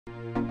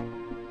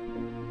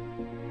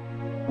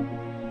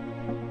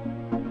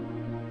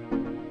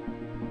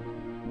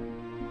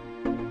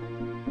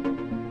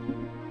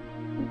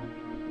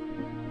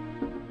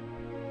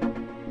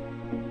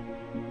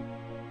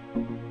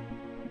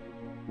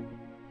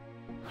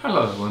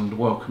Hello and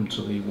welcome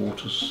to the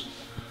Waters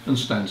and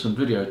Stanton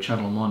video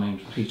channel. My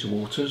name's Peter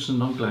Waters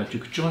and I'm glad you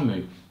could join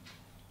me.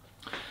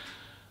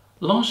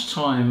 Last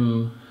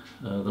time,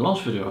 the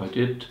last video I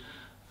did,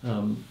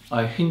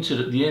 I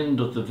hinted at the end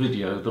of the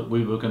video that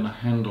we were going to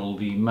handle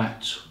the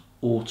matte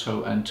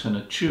auto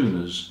antenna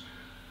tuners.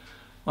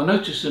 I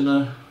noticed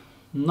in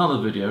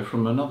another video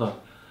from another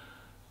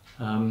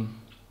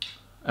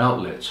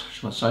outlet,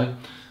 shall I say,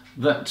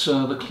 that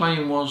the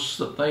claim was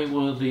that they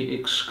were the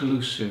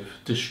exclusive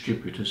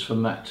distributors for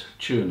matte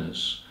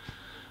tuners.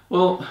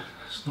 Well,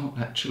 it's not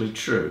actually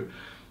true.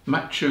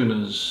 Matte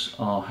tuners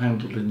are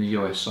handled in the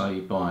USA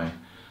by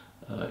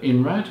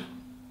INRAD,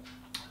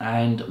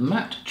 and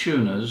matte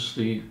tuners,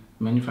 the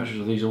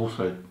manufacturers of these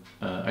auto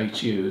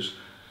ATUs,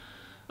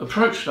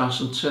 approached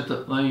us and said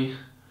that they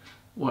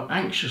were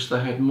anxious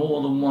they had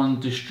more than one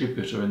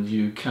distributor in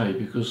the UK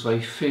because they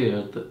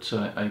feared that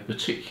a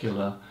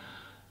particular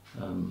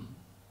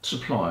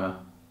supplier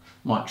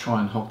might try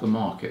and hog the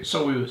market.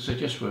 So we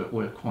said yes,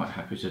 we're quite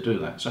happy to do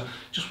that. So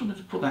just wanted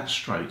to put that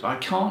straight. I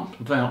can't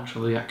vouch for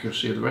the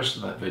accuracy of the rest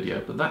of that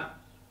video, but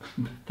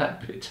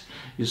that bit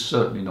is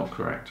certainly not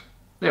correct.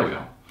 There we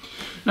are.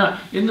 Now,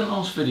 in the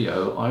last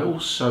video I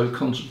also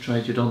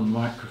concentrated on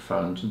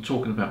microphones and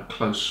talking about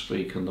close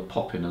speak and the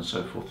pop-in and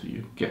so forth that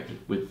you get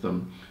with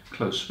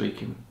close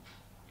speaking.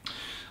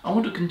 I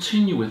want to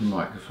continue with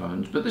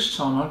microphones, but this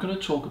time I'm going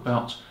to talk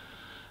about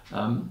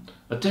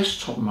a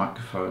desktop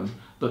microphone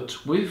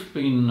that we've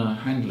been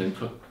handling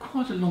for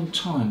quite a long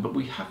time, but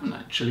we haven't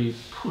actually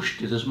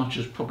pushed it as much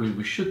as probably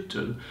we should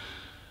do.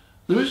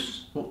 There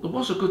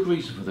was a good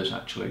reason for this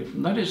actually,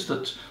 and that is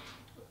that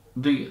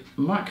the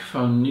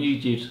microphone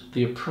needed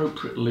the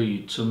appropriate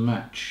lead to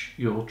match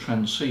your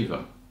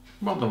transceiver,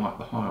 rather like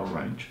the higher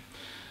range.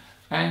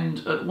 And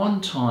at one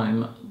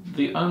time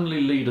the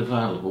only lead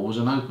available was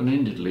an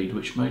open-ended lead,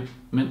 which meant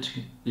that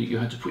you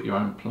had to put your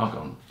own plug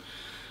on.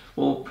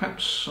 Well,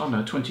 perhaps, I don't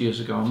know, 20 years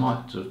ago I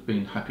might have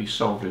been happy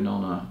soldering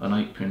on an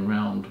 8-pin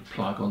round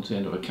plug onto the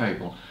end of a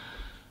cable.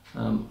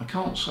 I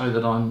can't say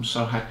that I'm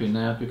so happy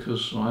now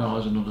because my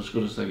eyes are not as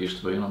good as they used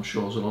to be, and I'm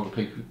sure there's a lot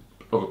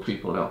of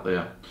people out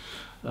there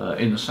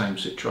in the same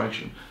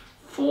situation.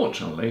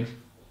 Fortunately,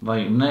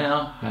 they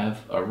now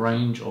have a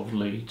range of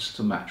leads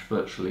to match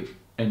virtually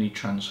any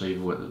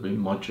transceiver, whether it be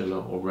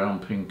modular or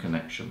round pin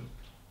connection,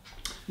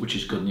 which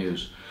is good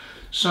news.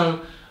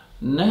 So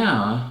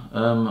now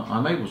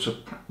I'm able to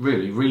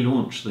really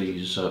relaunch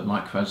these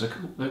microphones.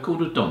 They're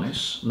called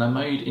Adonis and they're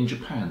made in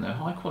Japan. They're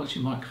high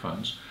quality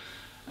microphones,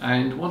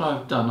 and what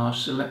I've done, I've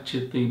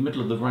selected the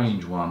middle of the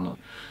range one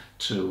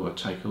to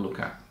take a look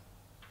at.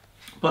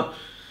 But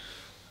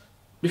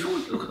before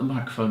we look at the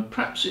microphone,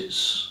 perhaps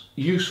it's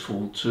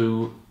useful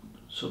to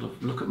sort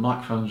of look at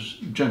microphones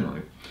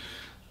generally.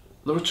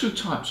 There are two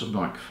types of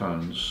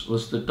microphones.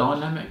 There's the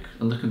dynamic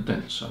and the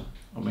condenser.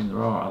 I mean,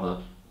 there are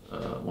other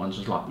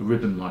ones like the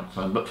ribbon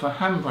microphone, but for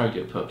ham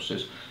radio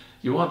purposes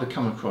you either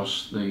come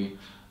across the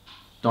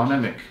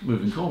dynamic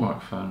moving core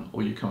microphone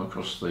or you come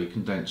across the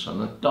condenser,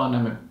 and the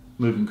dynamic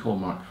moving core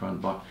microphone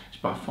is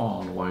by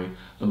far and away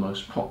the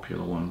most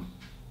popular one.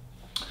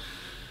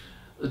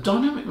 The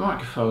dynamic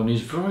microphone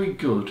is very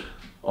good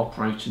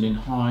operating in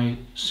high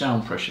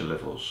sound pressure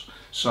levels,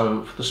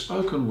 so for the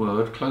spoken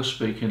word, close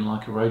speaking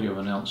like a radio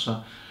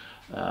announcer,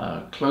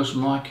 close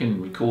mic in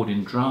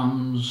recording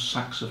drums,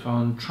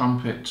 saxophone,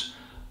 trumpet,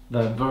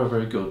 they're very,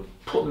 very good.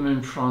 Put them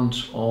in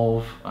front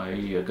of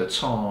a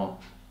guitar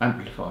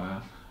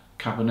amplifier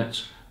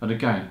cabinet and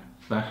again,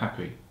 they're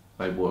happy,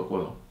 they work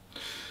well.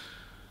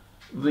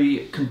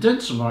 The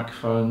condenser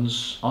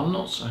microphones are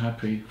not so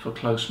happy for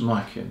close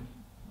miking.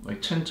 They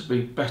tend to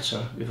be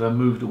better if they're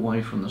moved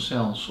away from the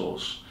sound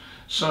source.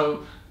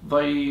 So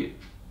they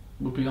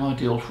would be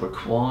ideal for a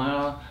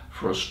choir,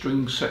 for a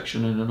string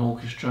section in an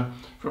orchestra,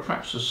 for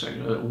perhaps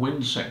a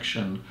wind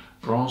section,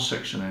 brass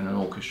section in an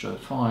orchestra,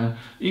 fine,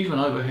 even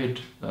overhead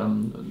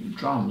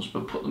drums,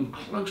 but put them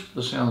close to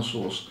the sound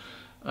source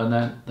and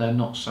then they're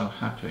not so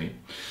happy.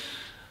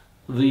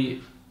 The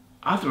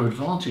other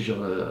advantage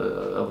of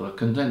a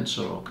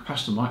condenser or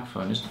capacitor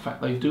microphone is the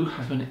fact they do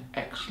have an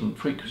excellent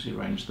frequency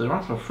range. Their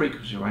upper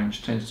frequency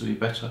range tends to be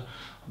better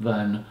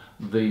than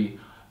the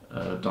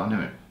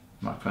dynamic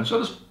microphone. So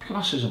there's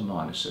pluses and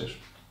minuses.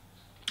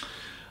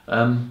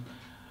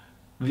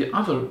 The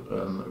other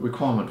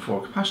requirement for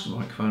a capacitor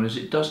microphone is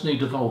it does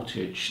need a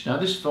voltage. Now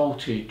this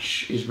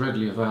voltage is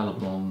readily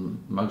available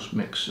on most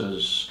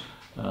mixers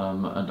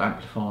and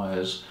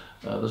amplifiers.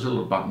 There's a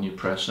little button you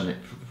press and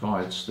it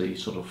provides the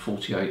sort of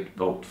 48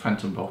 volt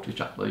phantom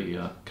voltage up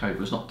the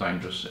cable. It's not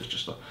dangerous, it's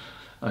just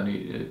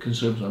it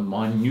consumes a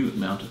minute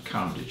amount of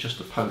current. It's just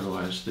to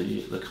polarize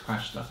the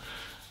capacitor.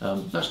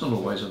 That's not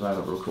always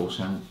available, of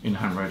course, in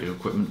ham radio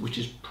equipment, which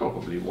is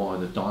probably why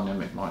the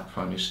dynamic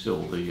microphone is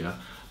still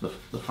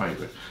the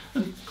favourite.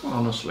 And quite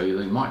honestly,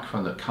 the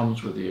microphone that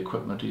comes with the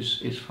equipment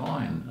is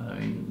fine. I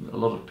mean, a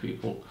lot of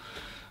people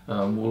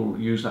will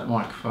use that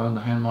microphone,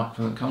 the hand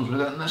microphone that comes with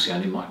it, and that's the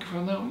only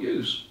microphone they'll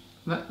use.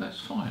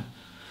 That's fine.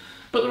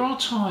 But there are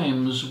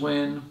times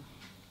when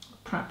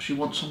perhaps you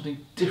want something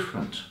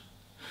different.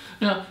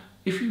 Now,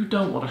 if you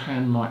don't want a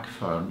hand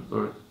microphone, there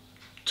are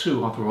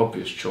two other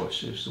obvious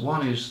choices.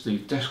 One is the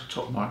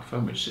desktop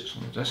microphone, which sits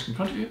on the desk in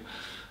front of you,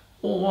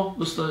 or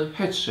there's the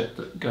headset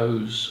that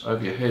goes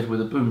over your head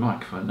with a boom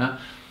microphone. Now,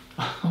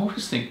 I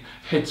always think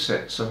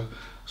headsets are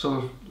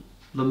sort of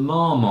the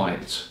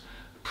Marmite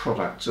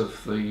product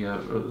of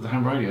the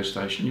ham radio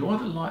station. You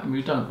either like them or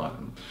you don't like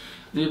them.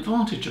 The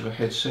advantage of a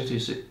headset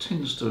is it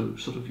tends to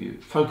sort of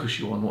focus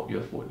you on what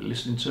you're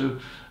listening to.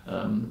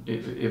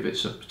 If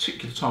it's a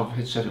particular type of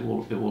headset, it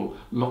will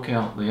lock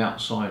out the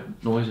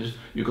outside noises.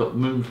 You've got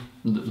the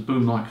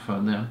boom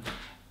microphone there,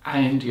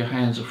 and your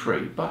hands are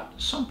free. But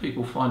some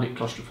people find it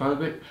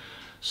claustrophobic.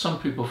 Some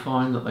people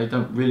find that they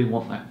don't really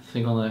want that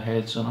thing on their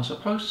heads, and I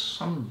suppose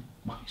some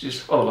ways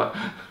it's sort of like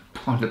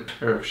buying a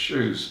pair of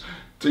shoes.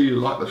 Do you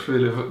like the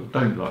feel of it or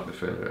don't you like the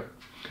feel of it?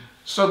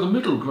 So the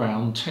middle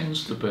ground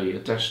tends to be a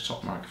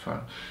desktop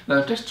microphone.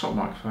 Now a desktop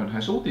microphone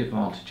has all the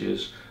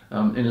advantages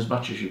in as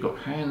much as you've got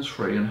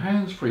hands-free, and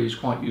hands-free is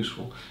quite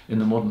useful in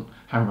the modern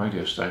ham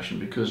radio station,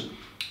 because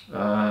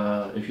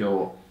if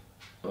you've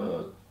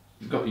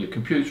got your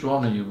computer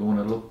on and you want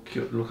to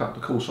look up the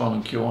call sign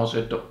on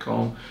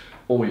qrz.com,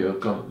 or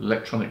you've got an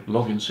electronic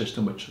login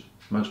system, which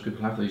most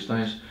people have these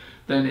days,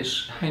 then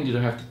it's handy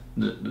to have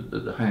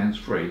the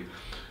hands-free.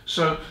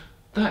 So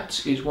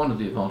that is one of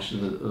the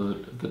advantages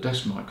of the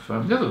desk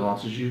microphone. The other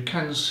advantage is you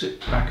can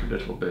sit back a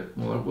little bit.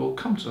 Well, we'll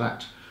come to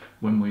that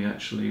when we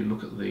actually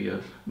look at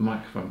the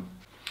microphone.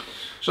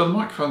 So the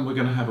microphone we're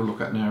going to have a look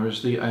at now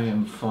is the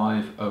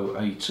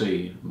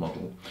AM-508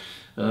 model.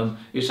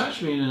 It's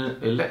actually an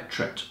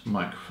electret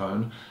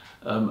microphone.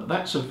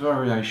 That's a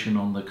variation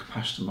on the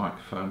capacitor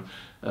microphone.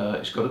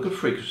 It's got a good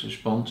frequency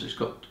response. It's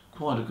got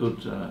quite a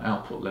good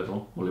output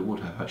level. Well, it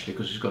would have actually,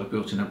 because it's got a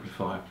built-in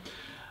amplifier.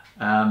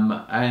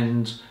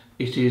 And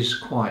it is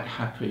quite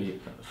happy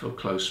for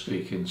close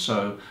speaking.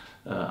 So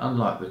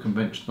unlike the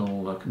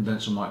conventional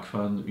condenser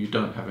microphone, you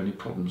don't have any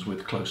problems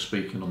with close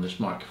speaking on this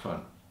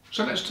microphone.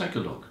 So let's take a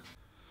look.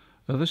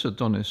 This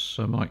Adonis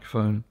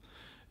microphone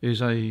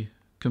is a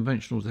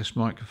conventional desk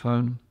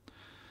microphone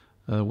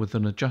with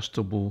an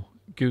adjustable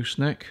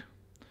gooseneck,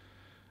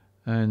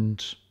 and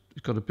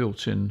it's got a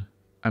built-in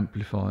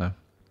amplifier.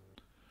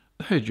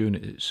 The head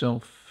unit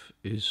itself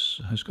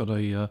has got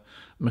a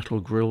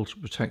metal grille to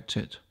protect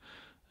it,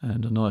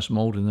 and a nice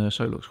mould in there,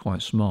 so it looks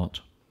quite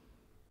smart.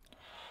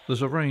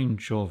 There's a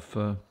range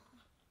of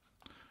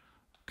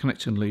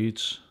connecting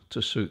leads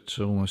to suit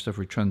almost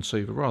every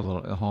transceiver, rather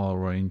like a higher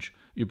range.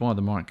 You buy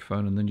the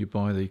microphone and then you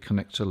buy the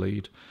connector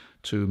lead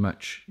to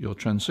match your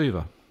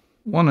transceiver.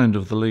 One end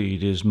of the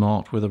lead is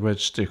marked with a red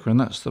sticker, and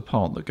that's the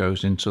part that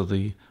goes into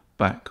the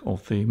back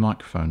of the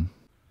microphone.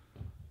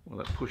 Well,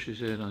 that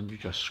pushes in and you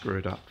just screw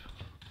it up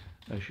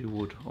as you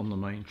would on the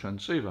main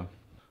transceiver.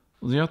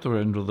 The other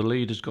end of the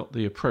lead has got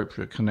the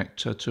appropriate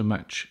connector to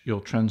match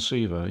your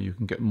transceiver. You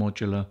can get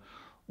modular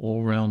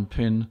or round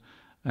pin,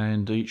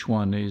 and each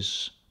one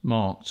is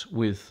marked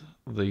with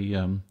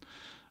the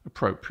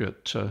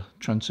appropriate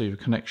transceiver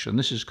connection.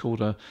 This is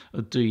called a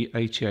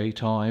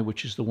D88i,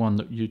 which is the one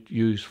that you'd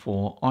use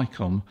for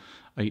ICOM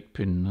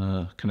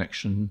 8-pin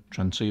connection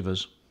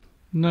transceivers.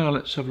 Now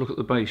let's have a look at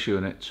the base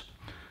unit.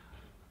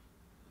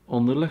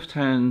 On the left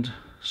hand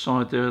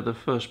side there, the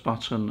first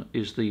button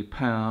is the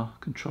power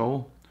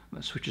control.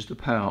 That switches the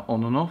power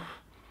on and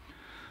off.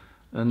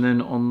 And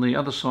then on the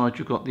other side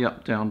you've got the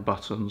up-down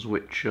buttons,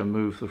 which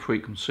move the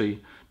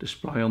frequency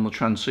display on the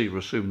transceiver,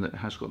 assuming that it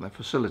has got that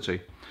facility.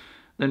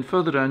 Then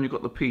further down you've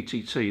got the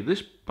PTT.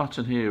 This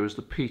button here is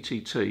the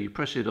PTT. You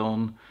press it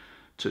on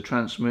to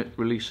transmit,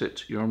 release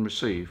it, you're on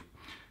receive.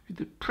 If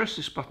you press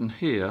this button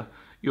here,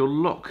 you'll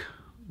lock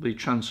the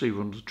transceiver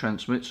on to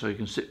transmit, so you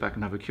can sit back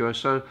and have a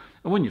QSO,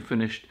 and when you're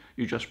finished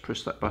you just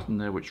press that button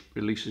there, which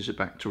releases it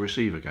back to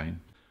receive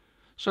again.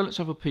 So let's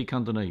have a peek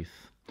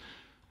underneath.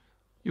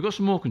 You've got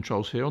some more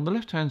controls here. On the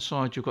left hand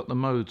side you've got the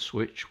mode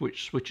switch,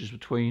 which switches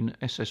between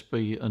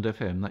SSB and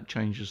FM. That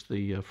changes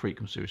the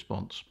frequency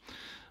response.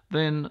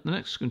 Then the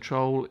next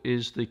control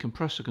is the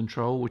compressor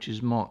control, which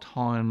is marked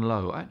high and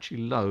low.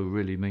 Actually low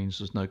really means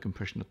there's no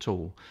compression at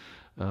all.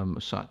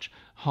 As such,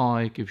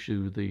 high gives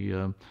you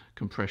the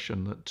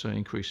compression that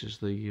increases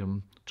the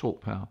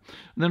torque power.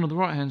 And then on the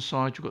right hand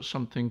side you've got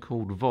something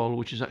called vol,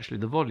 which is actually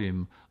the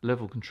volume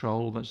level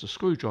control. That's the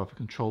screwdriver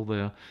control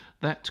there.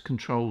 That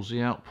controls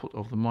the output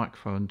of the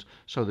microphone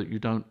so that you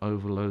don't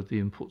overload the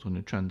input on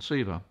your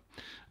transceiver.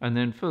 And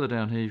then further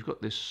down here you've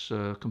got this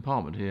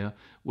compartment here,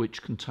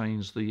 which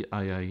contains the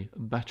AA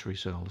battery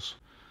cells.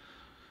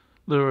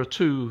 There are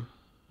two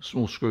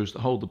small screws that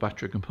hold the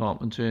battery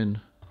compartment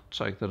in.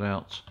 Take that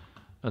out,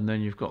 and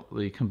then you've got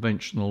the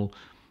conventional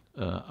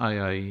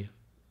AA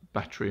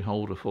battery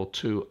holder for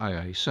 2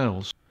 AA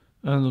cells.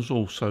 And there's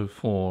also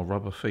 4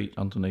 rubber feet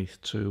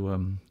underneath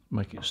to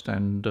make it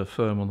stand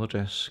firm on the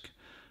desk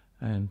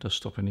and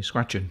stop any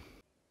scratching.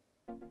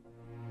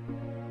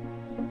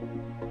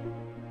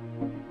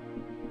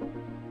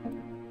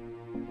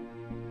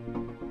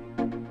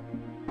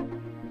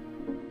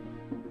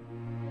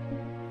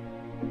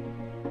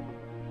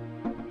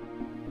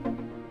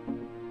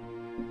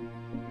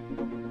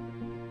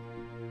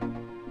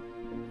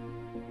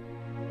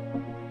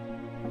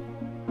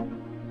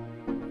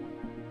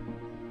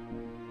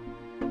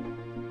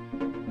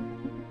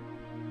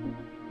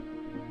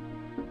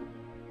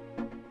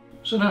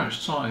 So now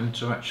it's time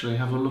to actually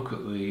have a look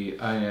at the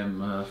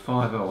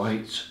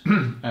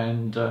AM-508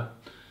 and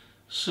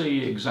see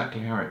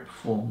exactly how it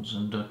performs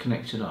and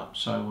connect it up.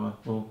 So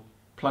we'll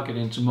plug it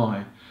into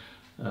my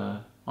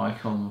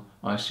ICOM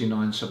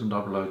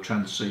IC9700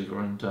 transceiver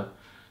and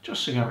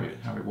just see how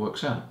it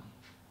works out.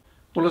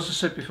 Well, as I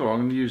said before, I'm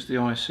going to use the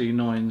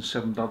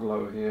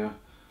IC9700 here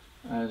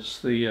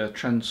as the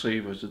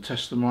transceiver to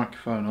test the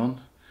microphone on,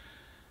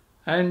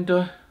 and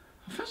I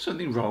found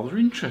something rather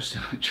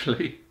interesting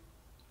actually.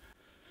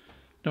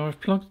 Now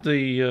I've plugged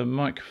the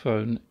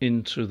microphone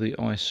into the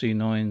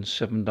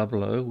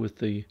IC9700 with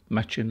the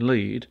matching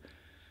lead,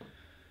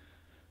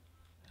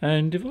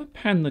 and if I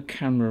pan the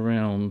camera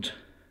around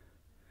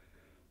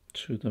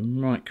to the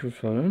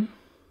microphone,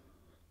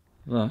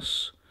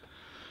 thus,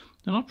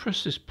 and I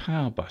press this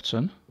power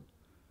button,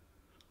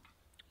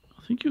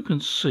 I think you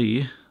can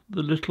see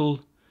the little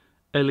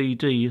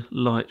LED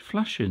light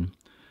flashing,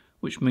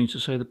 which means to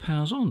say the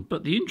power's on.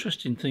 But the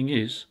interesting thing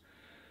is,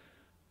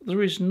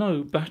 there is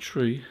no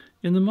battery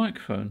in the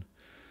microphone.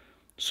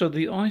 So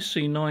the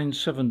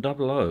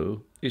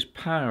IC9700 is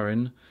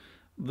powering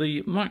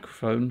the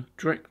microphone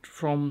direct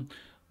from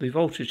the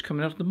voltage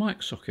coming out of the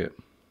mic socket.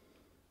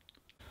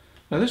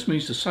 Now this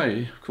means to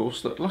say, of course,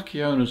 that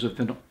lucky owners of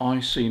the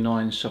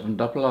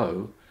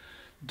IC9700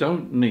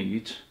 don't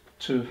need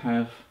to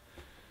have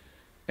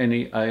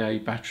any AA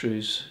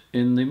batteries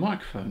in the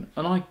microphone,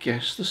 and I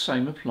guess the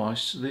same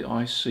applies to the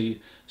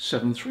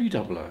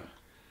IC7300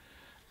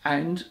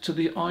 and to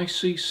the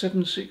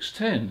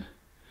IC7610.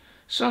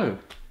 So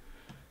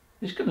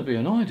it's going to be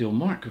an ideal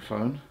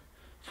microphone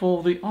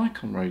for the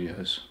ICOM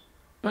radios.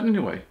 But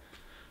anyway,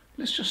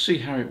 let's just see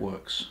how it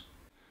works.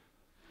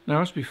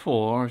 Now, as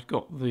before, I've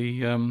got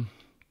the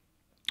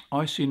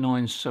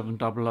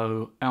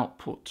IC9700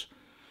 output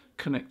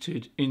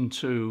connected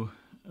into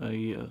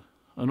an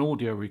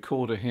audio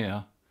recorder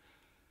here,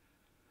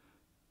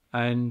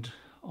 and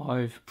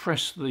I've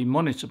pressed the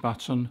monitor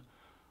button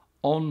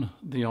on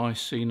the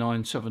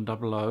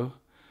IC9700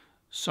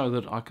 so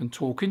that I can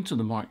talk into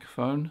the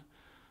microphone.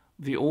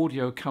 The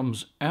audio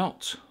comes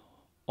out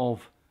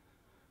of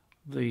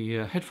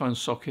the headphone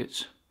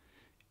socket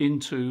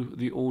into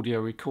the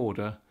audio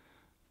recorder,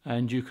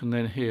 and you can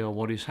then hear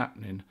what is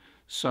happening.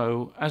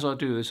 So as I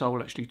do this, I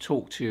will actually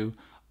talk to you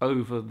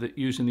over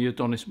using the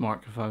Adonis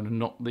microphone and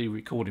not the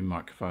recording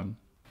microphone.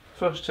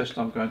 First test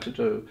I'm going to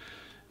do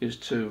is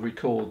to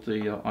record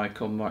the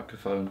ICOM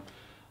microphone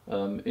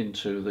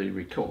into the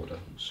recorder.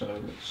 So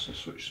let's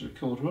switch the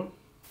recorder on.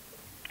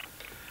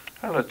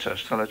 Hello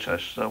test, 1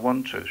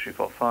 2 3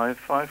 4 5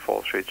 5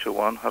 4 3 2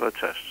 1. Hello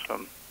test.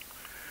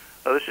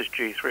 This is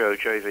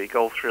G30JV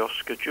Golf 3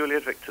 Oscar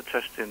Juliet Victor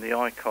testing the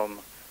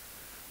ICOM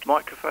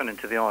microphone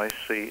into the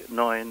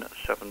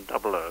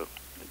IC9700.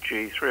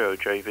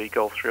 G30JV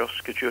Golf 3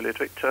 Oscar Juliet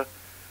Victor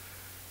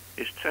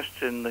is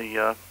testing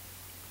the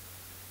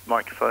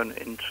microphone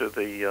into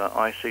the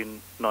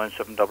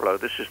IC9700.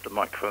 This is the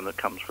microphone that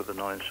comes with the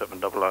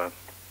 9700.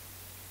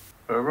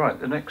 Right,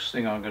 the next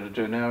thing I'm going to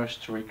do now is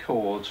to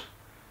record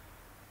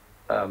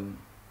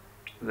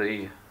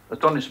the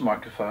Adonis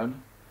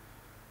microphone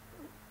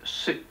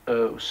set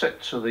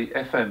to the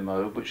FM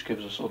mode, which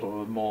gives us sort of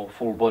a more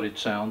full-bodied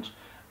sound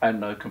and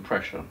no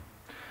compression.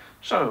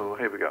 So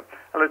here we go.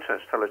 Hello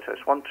test, 1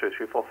 2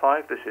 3 4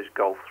 5. This is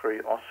Golf 3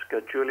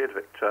 Oscar Juliet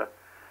Victor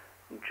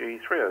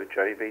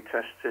G30JV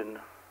testing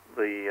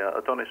the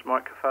Adonis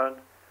microphone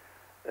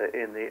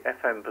in the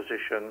FM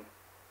position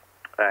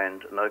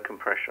and no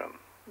compression.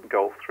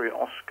 Golf 3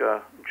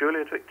 Oscar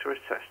Juliet Victor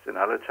is testing.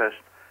 Hello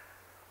test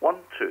 1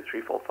 2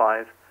 3 4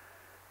 5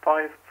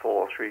 5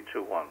 4 3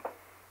 2 1.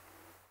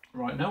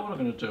 Right, now what I'm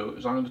going to do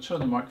is I'm going to turn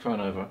the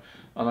microphone over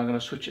and I'm going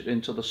to switch it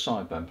into the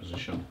sideband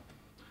position.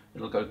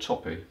 It'll go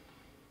toppy.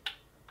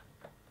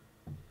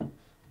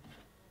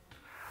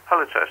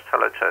 Hello test,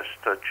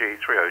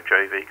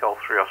 G30JV Golf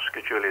 3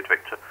 Oscar Juliet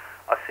Victor.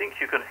 I think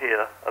you can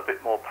hear a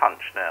bit more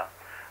punch now.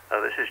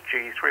 This is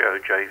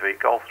G30JV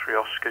Golf 3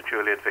 Oscar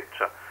Juliet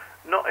Victor.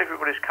 Not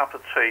everybody's cup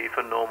of tea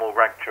for normal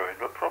rag chewing,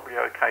 but probably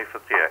okay for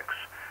DX.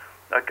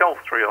 Golf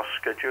 3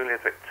 Oscar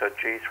Juliet Victor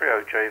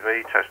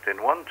G30JV testing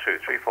 1 2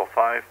 3 4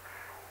 5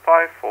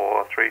 5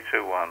 4 3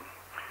 2 1.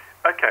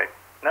 Okay,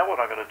 now what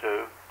I'm going to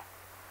do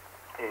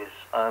is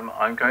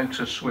I'm going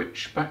to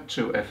switch back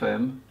to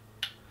FM,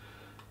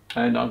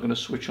 and I'm going to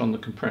switch on the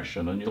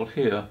compression, and you'll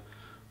hear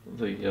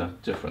the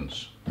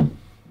difference.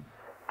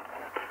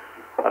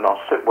 And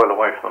I'll sit well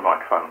away from the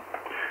microphone.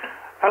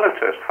 Hello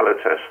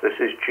test, this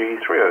is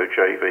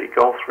G30JV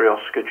Golf 3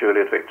 Oscar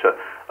Juliet Victor.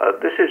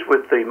 This is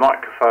with the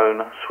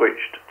microphone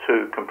switched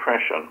to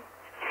compression.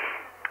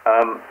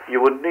 You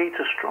would need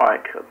to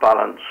strike a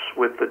balance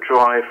with the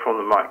drive from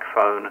the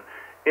microphone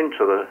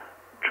into the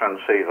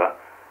transceiver,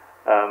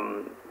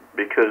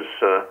 because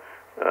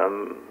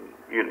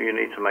you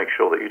need to make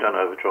sure that you don't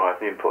overdrive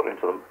the input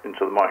into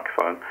the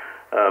microphone.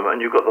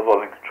 And you've got the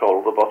volume control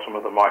at the bottom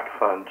of the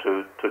microphone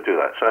to do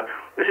that. So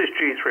this is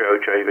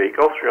G30JV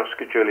Golf 3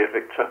 Oscar Juliet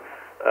Victor.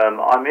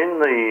 I'm in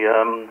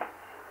the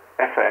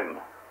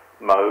FM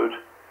mode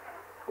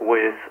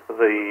with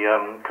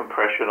the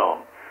compression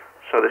on.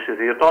 So this is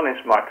the Adonis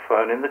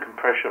microphone in the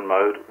compression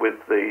mode with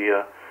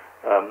the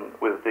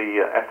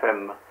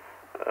FM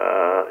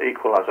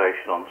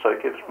equalisation on, so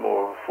it gives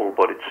more of a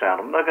full-bodied sound.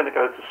 I'm now going to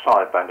go to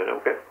sideband and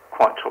it'll get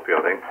quite toppy,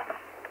 I think.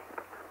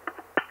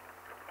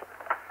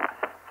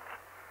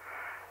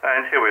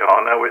 And here we are,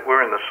 now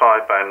we're in the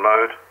sideband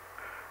mode.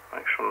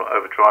 Make sure I'm not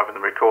overdriving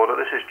the recorder.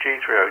 This is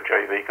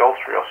G30JV, Golf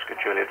 3 Oscar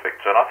Juliet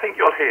Victor, and I think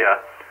you'll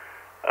hear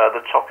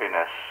the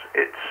toppiness.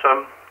 It's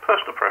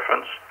personal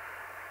preference,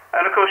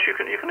 and of course you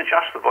can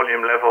adjust the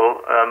volume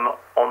level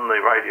on the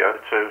radio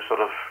to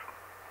sort of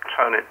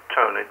tone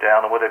it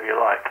down or whatever you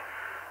like.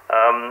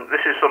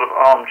 This is sort of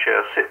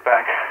armchair, sit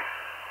back,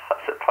 I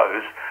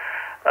suppose.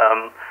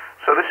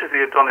 So this is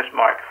the Adonis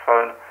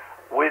microphone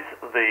with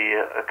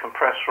the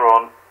compressor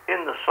on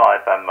in the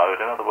sideband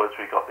mode. In other words,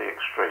 we've got the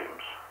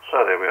extremes.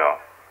 So there we are.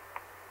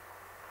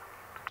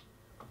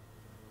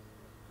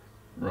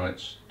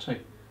 Right,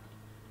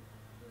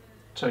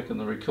 taking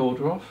the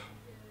recorder off,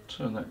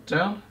 turn that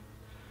down,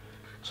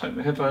 take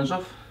my headphones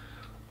off,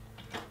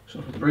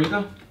 sort of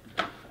breather,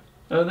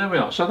 and there we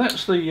are. So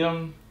that's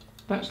the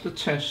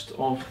test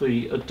of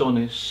the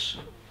Adonis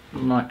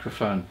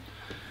microphone.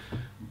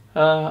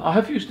 I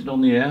have used it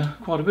on the air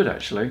quite a bit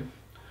actually,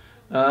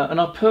 and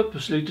I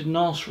purposely didn't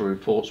ask for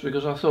reports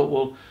because I thought,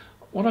 well,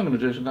 what I'm going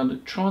to do is I'm going to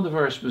try the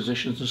various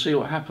positions and see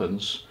what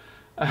happens.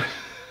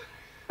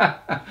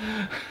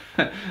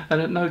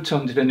 And at no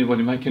time did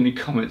anybody make any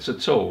comments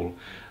at all.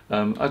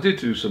 I did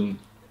do some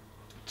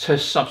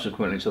tests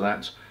subsequently to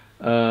that,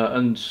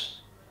 and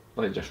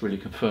they just really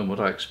confirmed what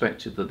I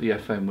expected, that the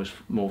FM was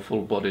more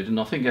full-bodied, and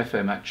I think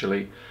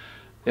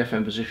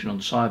FM position on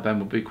sideband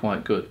would be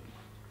quite good.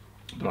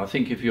 But I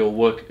think if you're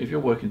working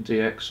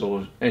DX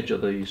or edge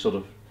of the sort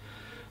of,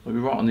 maybe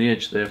right on the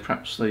edge there,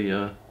 perhaps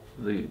the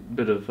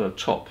bit of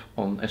top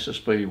on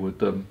SSB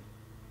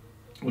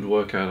would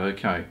work out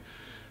okay.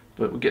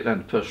 But we'll get down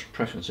to personal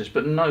preferences.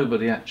 But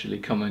nobody actually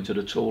commented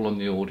at all on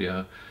the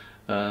audio,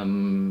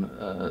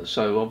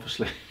 so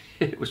obviously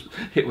it was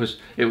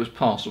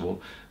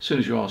passable. As soon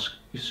as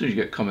you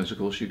get comments, of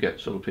course, you get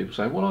sort of people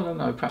saying, well, I don't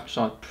know, perhaps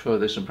I prefer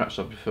this and perhaps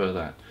I prefer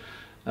that.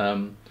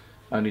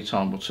 Only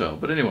time will tell.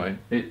 But anyway,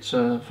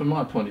 from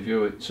my point of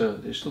view, it's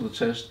still a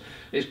test.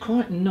 It's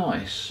quite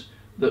nice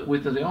that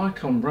with the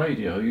Icon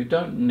radio, you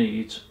don't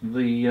need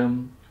the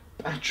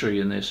battery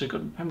in this. So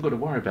you haven't got to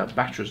worry about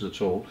batteries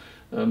at all.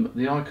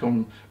 The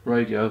Icon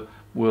radio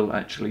will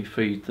actually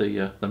feed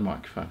the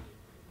microphone.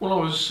 Well,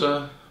 I was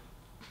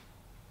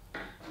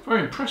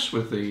very impressed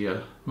with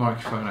the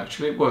microphone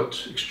actually. It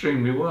worked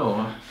extremely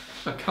well.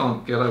 I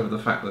can't get over the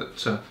fact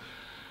that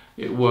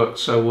it worked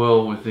so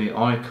well with the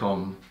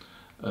Icon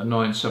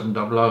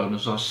 9700, and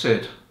as I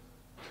said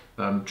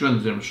during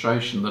the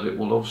demonstration, that it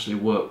will obviously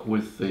work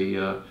with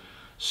the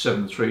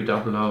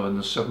 7300 and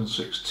the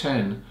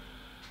 7610.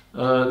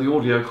 The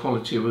audio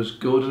quality was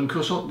good, and of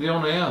course the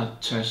on-air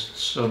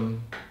tests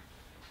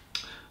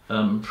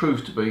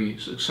proved to be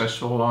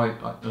successful.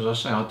 As I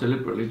say, I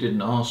deliberately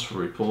didn't ask for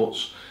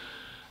reports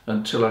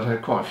until I'd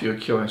had quite a few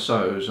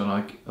QSOs, and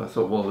I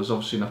thought, well, there's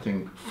obviously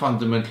nothing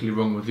fundamentally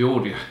wrong with the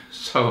audio.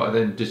 So I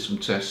then did some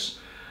tests,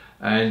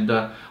 and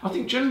I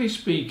think generally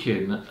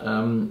speaking,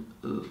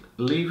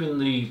 leaving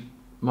the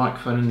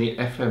microphone in the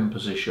FM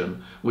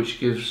position, which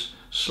gives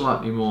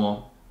slightly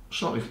more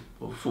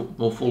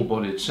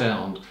full-bodied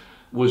sound,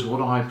 was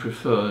what I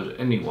preferred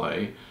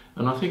anyway,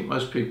 and I think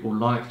most people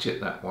liked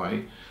it that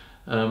way.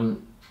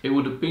 It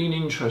would have been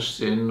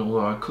interesting,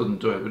 although I couldn't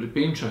do it, but it'd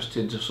be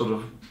interesting to sort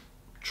of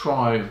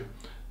try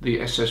the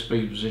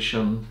SSB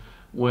position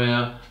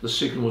where the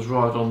signal was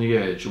right on the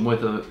edge, and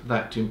whether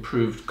that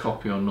improved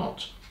copy or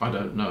not, I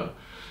don't know.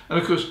 And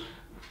of course,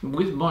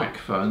 with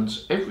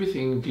microphones,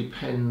 everything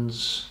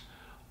depends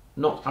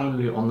not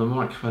only on the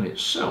microphone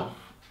itself,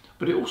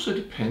 but it also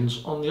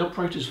depends on the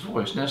operator's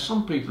voice. Now,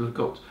 some people have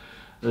got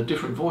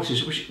different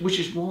voices, which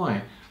is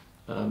why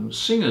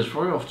singers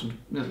very often,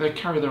 they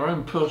carry their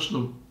own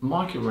personal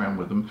mic around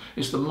with them.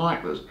 It's the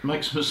mic that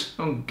makes them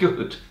sound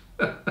good.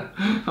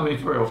 I mean,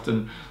 very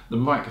often the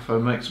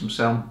microphone makes them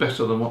sound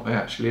better than what they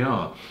actually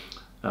are.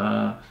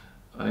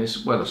 It's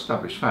a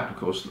well-established fact, of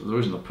course, that there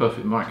isn't a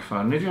perfect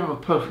microphone. And if you have a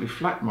perfectly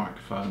flat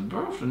microphone,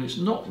 very often it's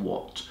not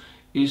what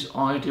is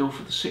ideal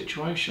for the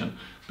situation,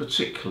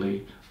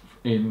 particularly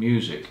in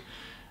music.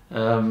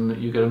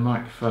 You get a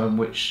microphone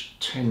which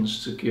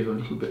tends to give a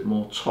little bit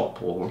more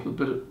top, or a little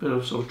bit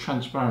of sort of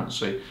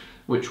transparency,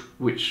 which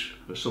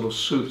sort of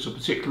suits a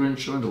particular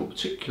instrument or a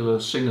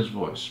particular singer's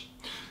voice.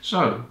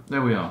 So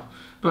there we are.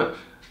 But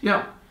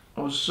yeah,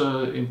 I was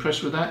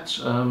impressed with that.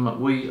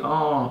 We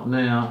are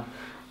now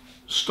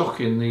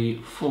stocking the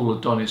full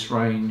Adonis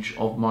range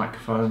of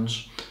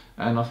microphones,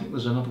 and I think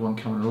there's another one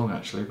coming along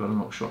actually, but I'm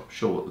not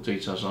sure what the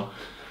details are.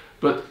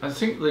 But I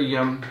think there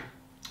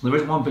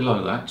is one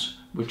below that,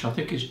 which I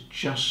think is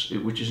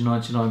which is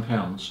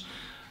 £99.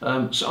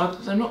 So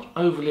they're not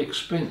overly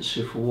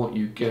expensive for what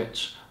you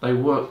get. They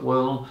work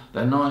well,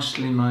 they're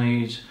nicely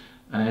made,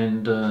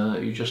 and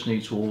you just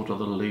need to order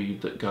the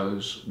lead that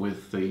goes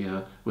with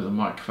the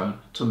microphone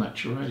to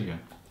match your radio.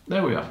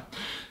 There we are.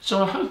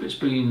 So I hope it's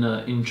been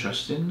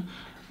interesting.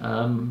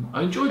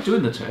 I enjoyed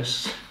doing the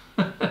tests.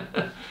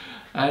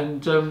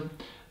 And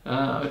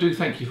I do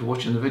thank you for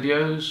watching the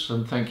videos,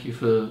 and thank you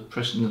for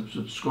pressing the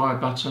subscribe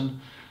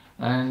button,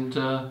 and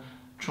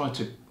try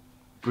to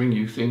bring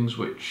you things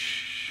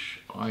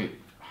which I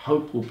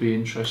hope will be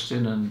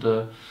interesting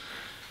and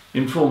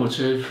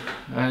informative,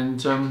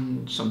 and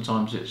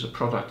sometimes it's a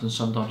product and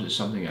sometimes it's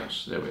something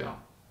else. There we are.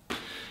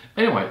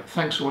 Anyway,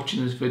 thanks for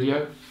watching this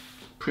video.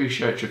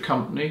 Appreciate your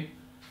company.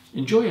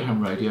 Enjoy your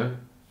ham radio.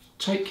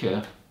 Take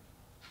care.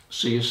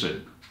 See you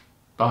soon.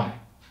 Bye.